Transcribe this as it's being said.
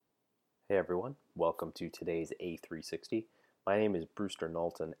Hey everyone, welcome to today's A360. My name is Brewster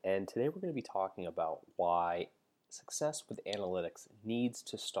Knowlton, and today we're going to be talking about why success with analytics needs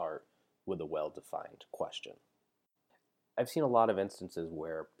to start with a well-defined question. I've seen a lot of instances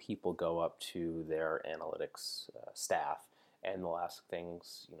where people go up to their analytics staff and they'll ask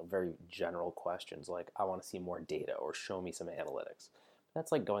things, very general questions like, I want to see more data or show me some analytics.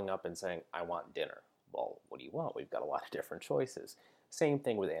 That's like going up and saying, I want dinner. Well, what do you want? We've got a lot of different choices. Same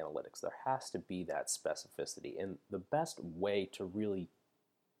thing with analytics. There has to be that specificity. And the best way to really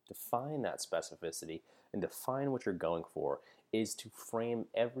define that specificity and define what you're going for is to frame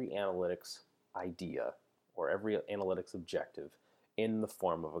every analytics idea or every analytics objective in the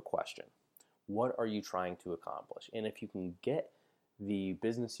form of a question. What are you trying to accomplish? And if you can get the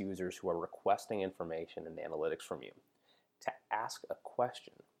business users who are requesting information and analytics from you to ask a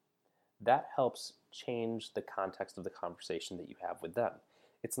question, that helps change the context of the conversation that you have with them.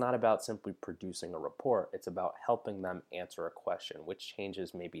 It's not about simply producing a report, it's about helping them answer a question, which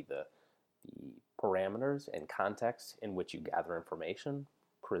changes maybe the parameters and context in which you gather information,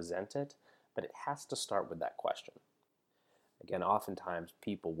 present it, but it has to start with that question. Again, oftentimes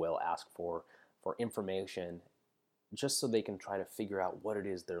people will ask for information just so they can try to figure out what it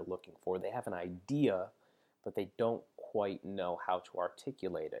is they're looking for. They have an idea, but they don't quite know how to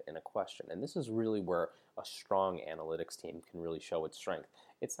articulate it in a question. And this is really where a strong analytics team can really show its strength.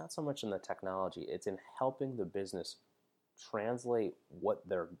 It's not so much in the technology, it's in helping the business translate what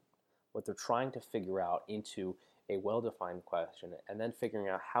they're trying to figure out into a well-defined question, and then figuring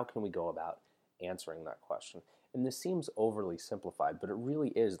out how can we go about answering that question. And this seems overly simplified, but it really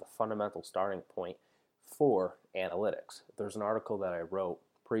is the fundamental starting point for analytics. There's an article that I wrote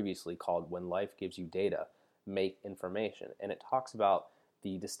previously called When Life Gives You Data, Make Information, and it talks about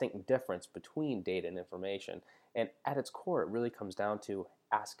the distinct difference between data and information, and at its core it really comes down to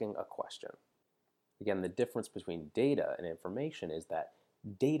asking a question. Again, the difference between data and information is that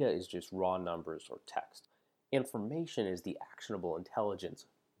data is just raw numbers or text. Information is the actionable intelligence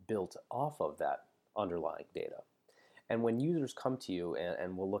built off of that underlying data. And when users come to you,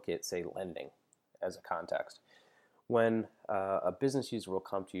 and we'll look at, say, lending as a context, when a business user will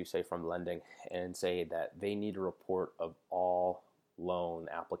come to you, say from lending, and say that they need a report of all loan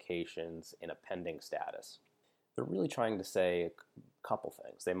applications in a pending status, they're really trying to say a couple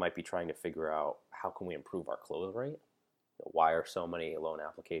things. They might be trying to figure out, how can we improve our close rate? Why are so many loan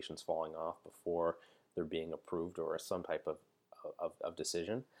applications falling off before they're being approved or some type of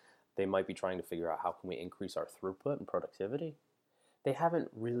decision? They might be trying to figure out, how can we increase our throughput and productivity? They haven't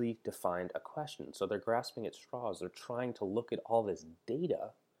really defined a question, so they're grasping at straws. They're trying to look at all this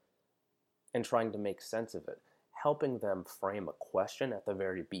data and trying to make sense of it. Helping them frame a question at the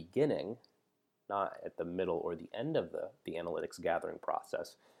very beginning, not at the middle or the end of the analytics gathering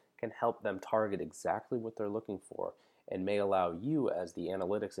process, can help them target exactly what they're looking for, and may allow you as the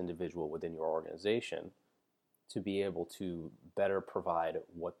analytics individual within your organization to be able to better provide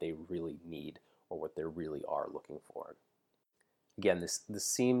what they really need or what they really are looking for. Again, this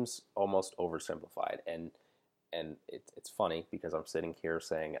seems almost oversimplified, and it's funny because I'm sitting here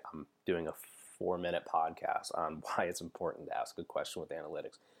saying I'm doing a 4-minute podcast on why it's important to ask a question with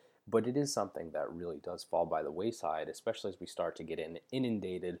analytics, but it is something that really does fall by the wayside, especially as we start to get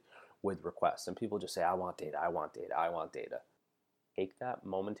inundated with requests, and people just say, I want data, I want data, I want data. Take that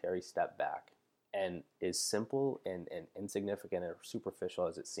momentary step back, and as simple and insignificant or superficial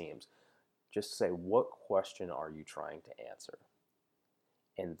as it seems, just say, what question are you trying to answer?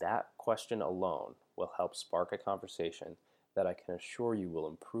 And that question alone will help spark a conversation that I can assure you will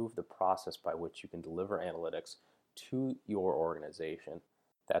improve the process by which you can deliver analytics to your organization.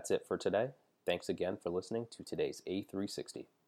 That's it for today. Thanks again for listening to today's A360.